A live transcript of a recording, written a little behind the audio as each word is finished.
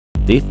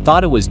They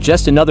thought it was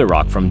just another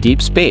rock from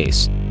deep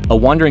space, a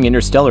wandering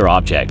interstellar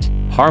object,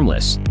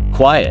 harmless,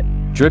 quiet,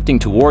 drifting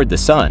toward the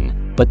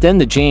sun. But then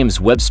the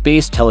James Webb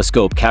Space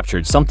Telescope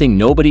captured something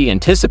nobody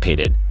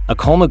anticipated, a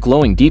coma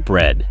glowing deep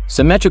red,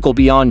 symmetrical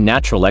beyond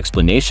natural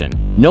explanation.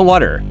 No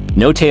water,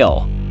 no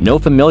tail, no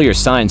familiar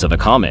signs of a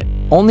comet,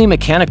 only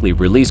mechanically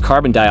released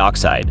carbon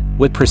dioxide,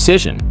 with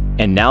precision.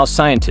 And now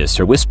scientists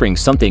are whispering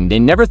something they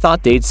never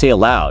thought they'd say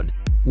aloud.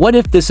 What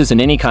if this isn't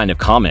any kind of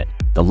comet?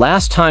 The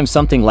last time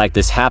something like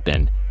this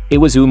happened, it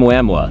was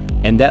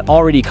Oumuamua, and that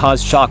already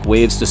caused shock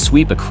waves to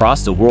sweep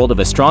across the world of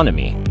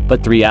astronomy.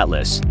 But 3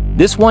 Atlas,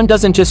 this one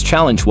doesn't just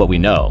challenge what we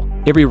know,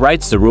 it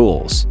rewrites the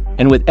rules.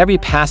 And with every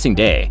passing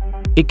day,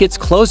 it gets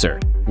closer.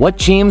 What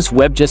James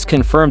Webb just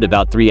confirmed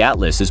about 3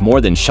 Atlas is more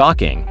than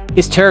shocking,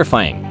 it's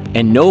terrifying,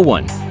 and no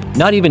one,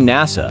 not even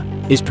NASA,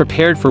 is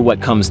prepared for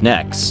what comes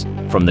next.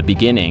 From the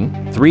beginning,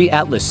 3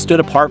 Atlas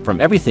stood apart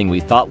from everything we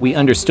thought we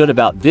understood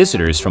about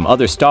visitors from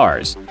other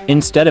stars.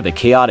 Instead of a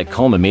chaotic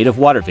coma made of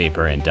water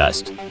vapor and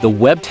dust, the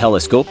Webb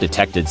telescope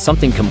detected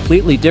something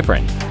completely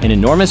different, an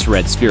enormous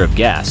red sphere of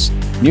gas,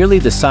 nearly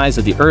the size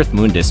of the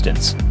Earth-Moon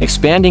distance,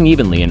 expanding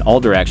evenly in all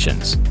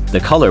directions.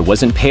 The color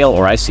wasn't pale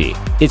or icy,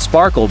 it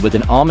sparkled with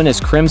an ominous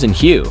crimson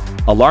hue.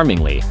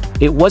 Alarmingly,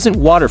 it wasn't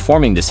water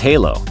forming this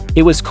halo,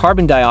 it was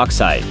carbon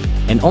dioxide,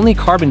 and only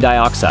carbon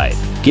dioxide.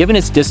 Given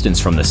its distance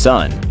from the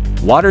sun,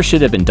 water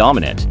should have been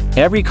dominant.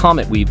 Every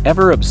comet we've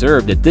ever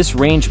observed at this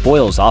range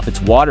boils off its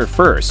water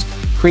first,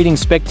 creating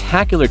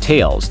spectacular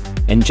tails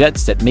and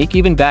jets that make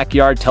even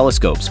backyard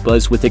telescopes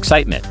buzz with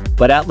excitement.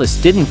 But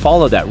Atlas didn't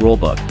follow that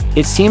rulebook.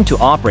 It seemed to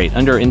operate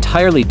under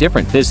entirely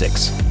different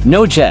physics.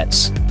 No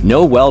jets,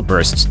 no well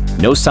bursts,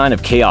 no sign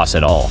of chaos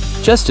at all.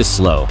 Just a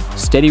slow,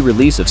 steady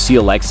release of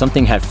CO like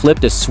something had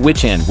flipped a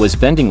switch and was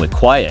bending with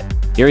quiet,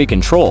 eerie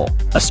control.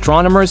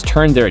 Astronomers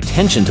turned their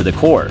attention to the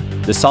core,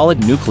 the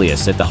solid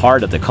nucleus at the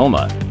heart of the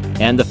coma,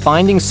 and the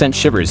findings sent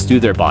shivers through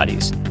their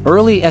bodies.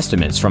 Early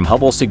estimates from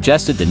Hubble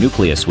suggested the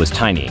nucleus was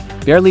tiny,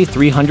 barely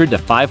 300 to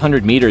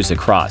 500 meters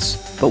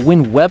across. But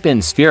when Webb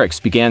and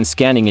Spherics began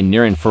scanning in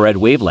near-infrared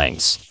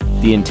wavelengths,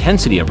 the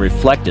intensity of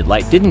reflected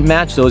light didn't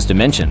match those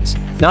dimensions,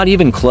 not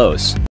even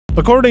close.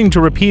 According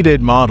to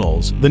repeated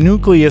models, the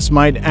nucleus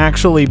might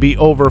actually be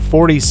over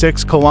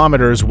 46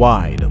 kilometers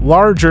wide,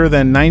 larger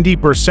than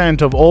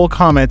 90% of all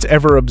comets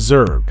ever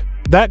observed.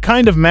 That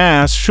kind of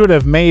mass should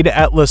have made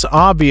Atlas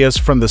obvious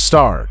from the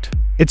start.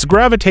 Its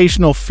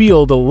gravitational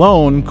field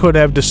alone could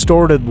have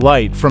distorted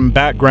light from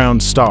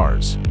background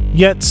stars.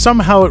 Yet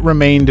somehow it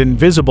remained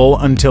invisible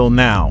until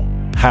now.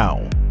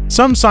 How?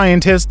 Some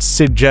scientists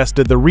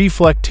suggested the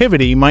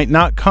reflectivity might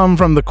not come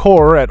from the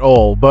core at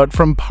all, but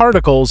from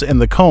particles in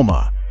the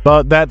coma.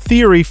 But that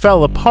theory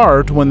fell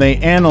apart when they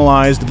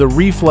analyzed the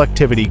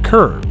reflectivity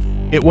curve.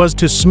 It was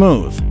too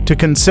smooth, too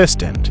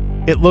consistent.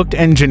 It looked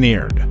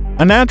engineered.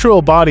 A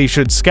natural body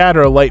should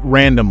scatter light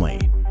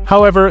randomly.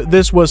 However,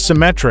 this was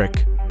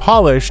symmetric,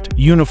 polished,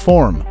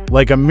 uniform,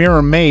 like a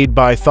mirror made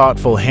by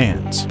thoughtful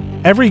hands.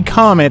 Every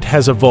comet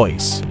has a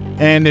voice,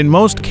 and in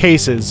most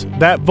cases,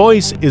 that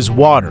voice is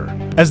water.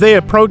 As they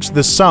approach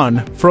the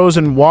sun,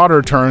 frozen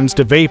water turns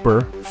to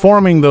vapor,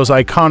 forming those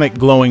iconic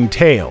glowing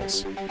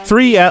tails.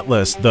 3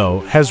 Atlas, though,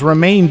 has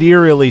remained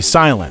eerily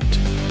silent.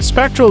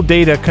 Spectral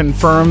data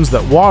confirms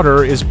that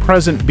water is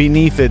present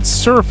beneath its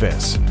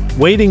surface,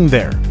 waiting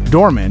there,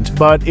 dormant,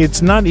 but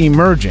it's not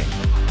emerging.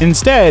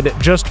 Instead,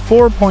 just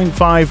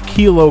 4.5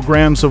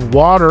 kilograms of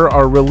water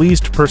are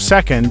released per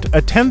second,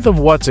 a tenth of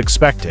what's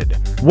expected.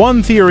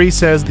 One theory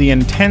says the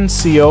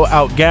intense CO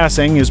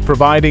outgassing is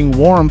providing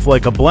warmth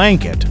like a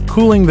blanket,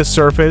 cooling the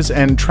surface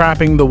and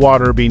trapping the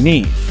water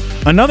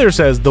beneath. Another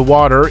says the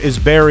water is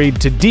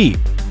buried to deep,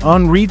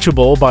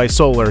 unreachable by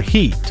solar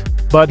heat.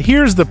 But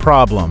here's the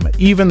problem,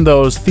 even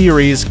those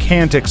theories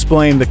can't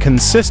explain the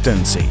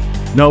consistency.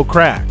 No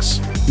cracks,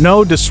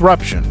 no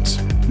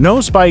disruptions, no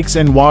spikes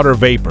in water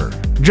vapor.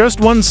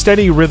 Just one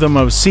steady rhythm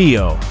of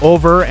CO,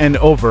 over and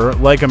over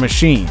like a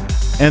machine.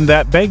 And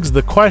that begs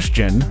the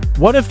question,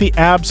 what if the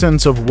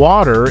absence of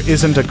water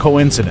isn't a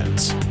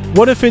coincidence?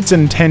 What if it's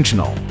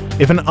intentional?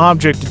 If an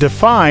object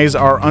defies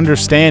our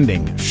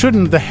understanding,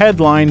 shouldn't the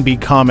headline be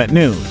Comet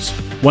News?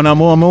 When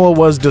Oumuamua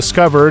was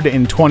discovered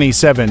in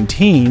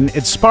 2017,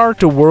 it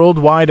sparked a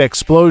worldwide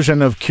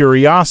explosion of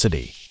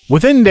curiosity.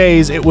 Within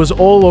days, it was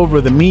all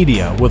over the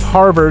media, with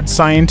Harvard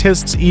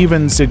scientists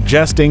even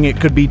suggesting it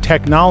could be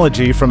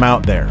technology from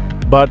out there.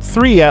 But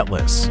 3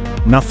 Atlas,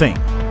 nothing.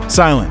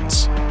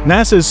 Silence.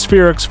 NASA's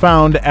Spherics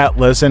found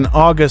Atlas in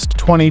August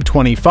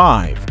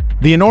 2025.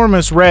 The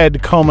enormous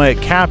red coma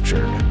it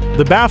captured,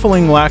 the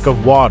baffling lack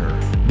of water,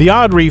 the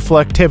odd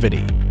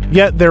reflectivity.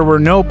 Yet there were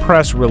no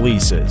press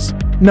releases,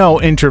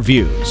 no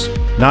interviews,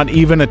 not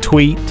even a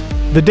tweet.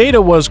 The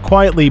data was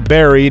quietly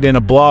buried in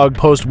a blog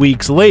post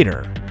weeks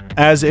later,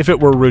 as if it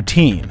were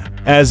routine,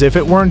 as if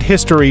it weren't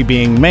history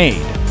being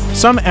made.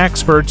 Some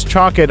experts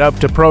chalk it up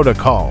to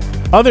protocol.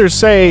 Others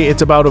say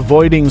it's about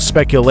avoiding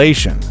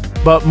speculation.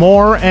 But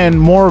more and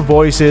more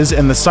voices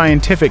in the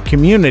scientific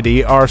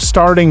community are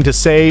starting to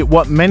say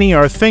what many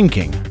are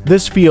thinking.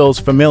 This feels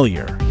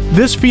familiar.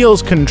 This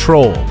feels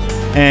controlled,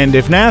 and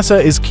if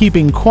NASA is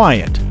keeping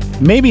quiet,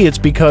 maybe it's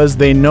because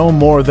they know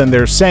more than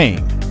they're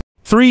saying.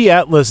 3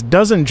 Atlas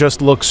doesn't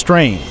just look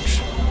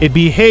strange. It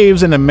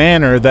behaves in a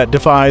manner that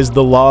defies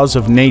the laws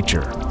of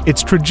nature.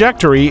 Its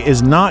trajectory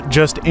is not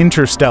just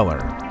interstellar.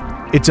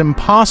 It's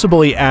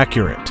impossibly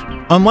accurate.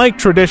 Unlike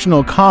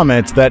traditional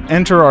comets that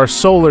enter our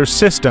solar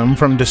system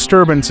from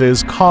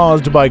disturbances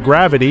caused by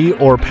gravity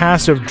or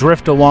passive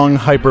drift along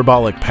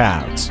hyperbolic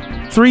paths,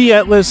 3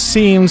 Atlas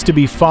seems to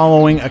be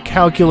following a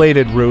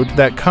calculated route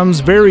that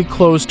comes very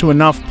close to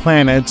enough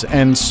planets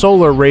and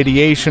solar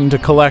radiation to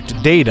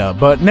collect data,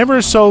 but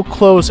never so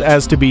close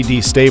as to be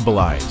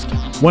destabilized.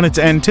 When its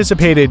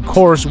anticipated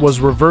course was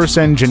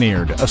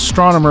reverse-engineered,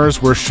 astronomers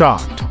were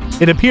shocked.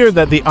 It appeared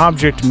that the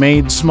object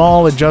made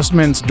small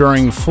adjustments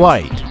during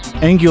flight,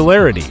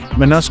 angularity,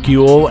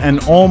 minuscule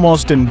and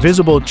almost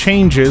invisible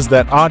changes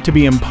that ought to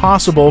be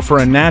impossible for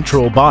a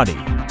natural body.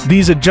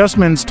 These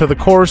adjustments to the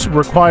course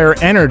require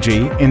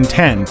energy,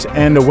 intent,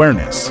 and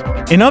awareness.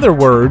 In other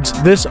words,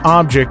 this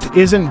object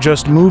isn't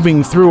just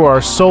moving through our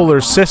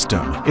solar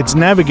system, it's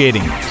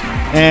navigating it.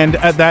 And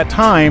at that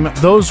time,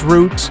 those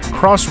routes,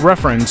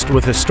 cross-referenced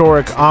with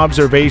historic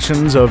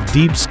observations of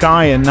deep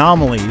sky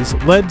anomalies,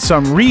 led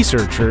some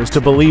researchers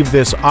to believe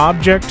this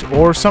object,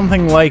 or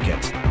something like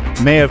it,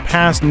 may have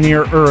passed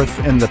near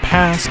Earth in the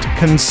past,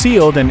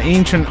 concealed in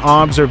ancient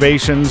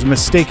observations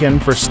mistaken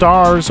for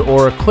stars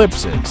or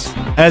eclipses,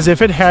 as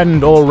if it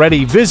hadn't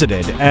already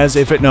visited, as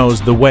if it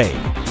knows the way.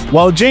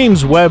 While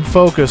James Webb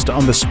focused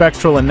on the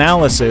spectral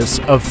analysis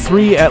of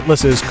 3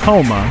 Atlas's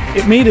coma,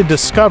 it made a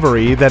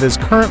discovery that is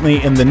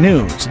currently in the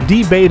news,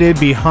 debated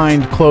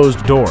behind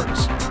closed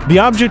doors. The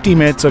object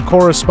emits a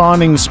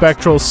corresponding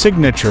spectral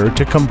signature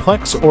to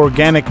complex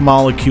organic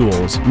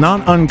molecules,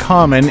 not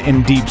uncommon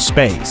in deep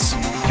space.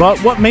 But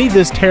what made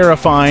this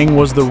terrifying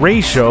was the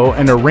ratio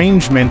and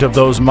arrangement of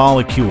those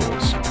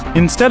molecules.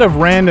 Instead of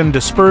random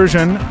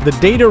dispersion, the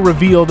data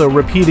revealed a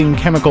repeating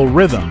chemical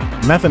rhythm: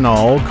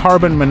 methanol,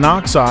 carbon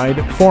monoxide,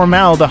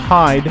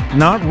 formaldehyde,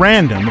 not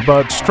random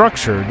but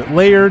structured,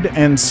 layered,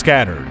 and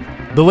scattered.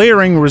 The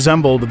layering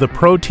resembled the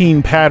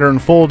protein pattern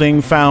folding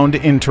found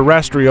in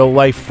terrestrial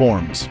life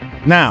forms.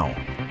 Now,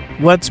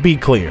 let's be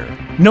clear.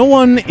 No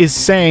one is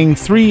saying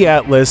 3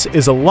 Atlas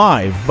is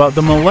alive, but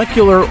the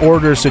molecular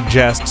order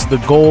suggests the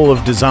goal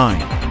of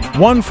design.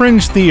 One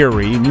fringe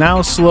theory,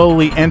 now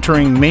slowly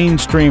entering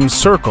mainstream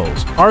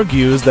circles,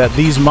 argues that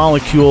these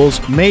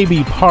molecules may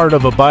be part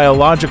of a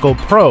biological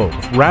probe,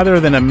 rather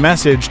than a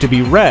message to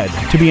be read,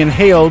 to be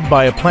inhaled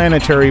by a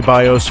planetary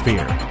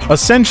biosphere.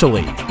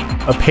 Essentially,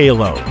 a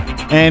payload.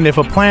 And if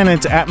a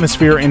planet's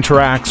atmosphere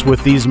interacts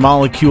with these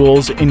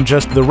molecules in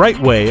just the right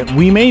way,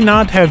 we may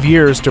not have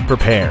years to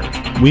prepare.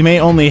 We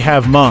may only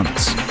have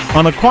months.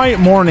 On a quiet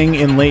morning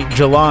in late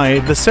July,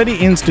 the SETI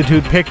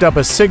Institute picked up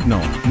a signal,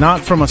 not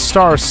from a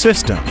star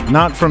system,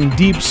 not from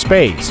deep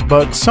space,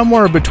 but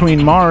somewhere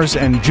between Mars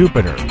and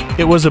Jupiter.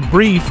 It was a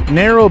brief,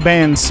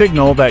 narrow-band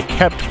signal that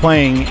kept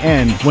playing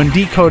and, when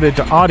decoded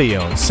to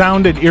audio,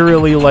 sounded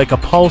eerily like a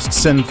pulsed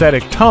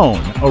synthetic tone,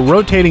 a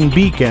rotating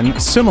beacon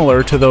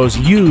similar to those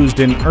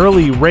used in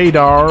early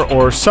radar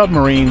or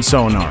submarine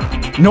sonar.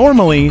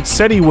 Normally,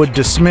 SETI would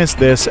dismiss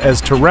this as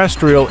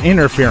terrestrial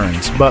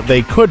interference, but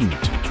they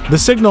couldn't. The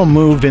signal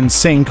moved in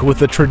sync with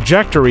the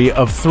trajectory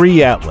of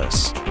 3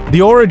 Atlas.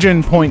 The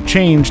origin point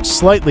changed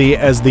slightly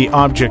as the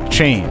object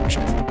changed.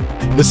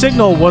 The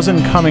signal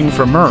wasn't coming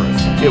from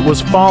Earth, it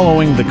was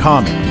following the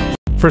comet.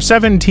 For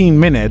 17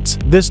 minutes,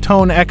 this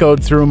tone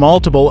echoed through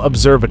multiple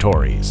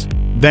observatories.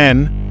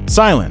 Then,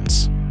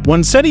 silence.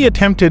 When SETI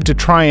attempted to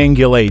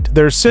triangulate,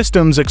 their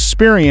systems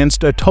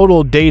experienced a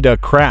total data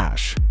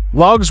crash.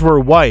 Logs were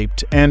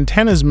wiped,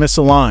 antennas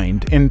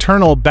misaligned,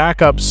 internal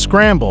backups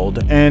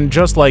scrambled, and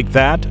just like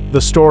that, the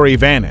story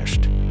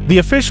vanished. The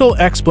official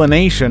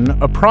explanation,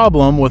 a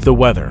problem with the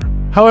weather.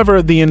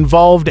 However, the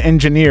involved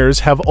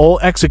engineers have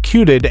all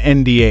executed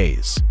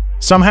NDAs.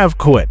 Some have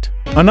quit.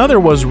 Another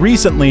was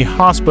recently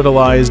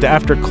hospitalized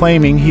after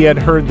claiming he had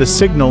heard the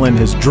signal in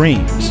his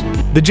dreams.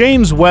 The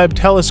James Webb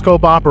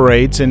Telescope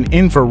operates in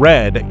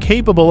infrared,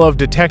 capable of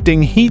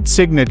detecting heat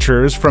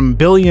signatures from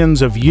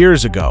billions of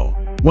years ago.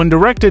 When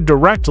directed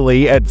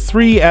directly at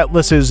 3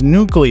 Atlas's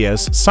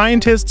nucleus,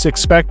 scientists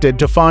expected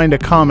to find a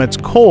comet's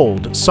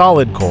cold,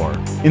 solid core.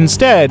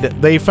 Instead,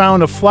 they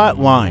found a flat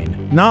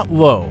line, not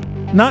low,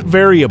 not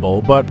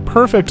variable, but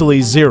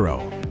perfectly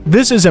zero.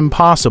 This is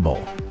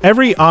impossible.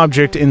 Every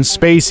object in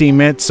space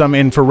emits some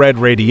infrared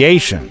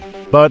radiation,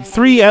 but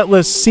 3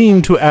 Atlas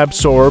seemed to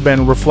absorb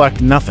and reflect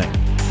nothing.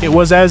 It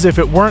was as if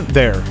it weren't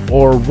there,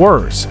 or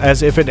worse,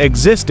 as if it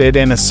existed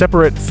in a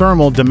separate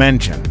thermal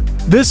dimension.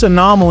 This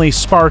anomaly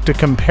sparked a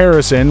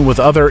comparison with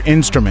other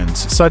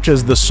instruments, such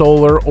as the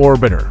Solar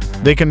Orbiter.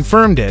 They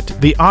confirmed it.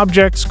 The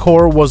object's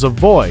core was a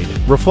void,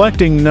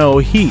 reflecting no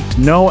heat,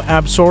 no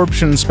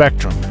absorption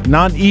spectrum,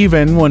 not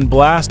even when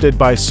blasted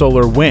by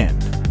solar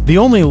wind. The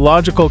only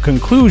logical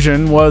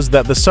conclusion was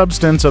that the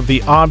substance of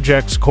the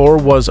object's core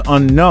was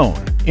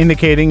unknown,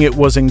 indicating it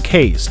was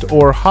encased,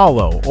 or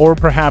hollow, or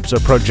perhaps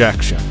a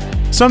projection.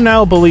 Some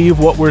now believe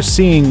what we're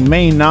seeing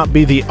may not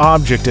be the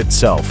object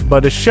itself,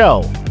 but a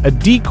shell, a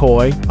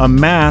decoy, a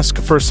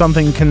mask for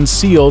something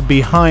concealed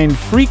behind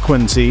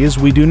frequencies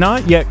we do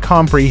not yet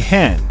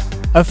comprehend,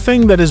 a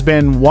thing that has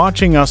been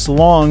watching us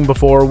long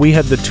before we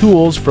had the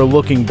tools for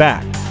looking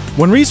back.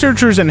 When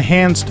researchers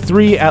enhanced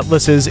 3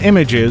 Atlas's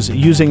images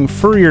using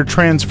Fourier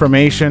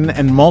transformation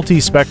and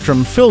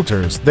multispectrum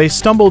filters, they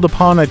stumbled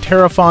upon a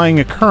terrifying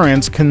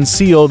occurrence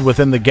concealed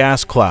within the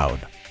gas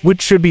cloud,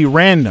 which should be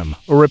random,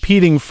 a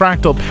repeating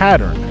fractal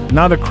pattern,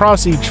 not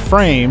across each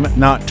frame,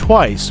 not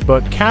twice,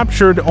 but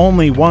captured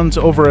only once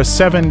over a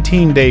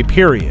 17-day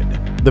period.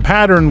 The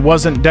pattern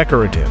wasn't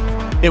decorative.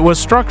 It was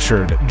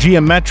structured,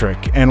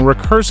 geometric, and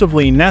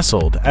recursively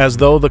nestled as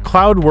though the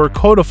cloud were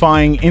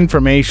codifying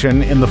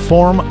information in the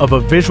form of a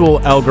visual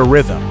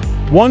algorithm.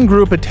 One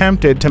group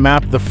attempted to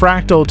map the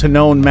fractal to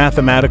known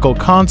mathematical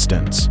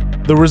constants.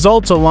 The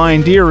results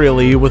aligned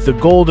eerily with the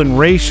golden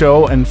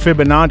ratio and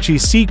Fibonacci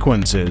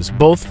sequences,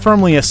 both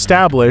firmly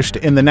established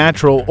in the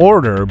natural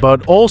order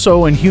but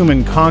also in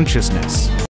human consciousness.